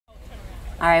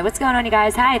All right, what's going on, you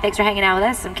guys? Hi, thanks for hanging out with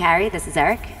us. I'm Carrie, this is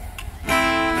Eric. We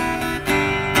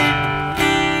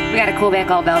got a cool band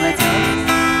called Velvet.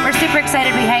 We're super excited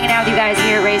to be hanging out with you guys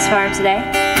here at Ray's Farm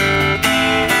today.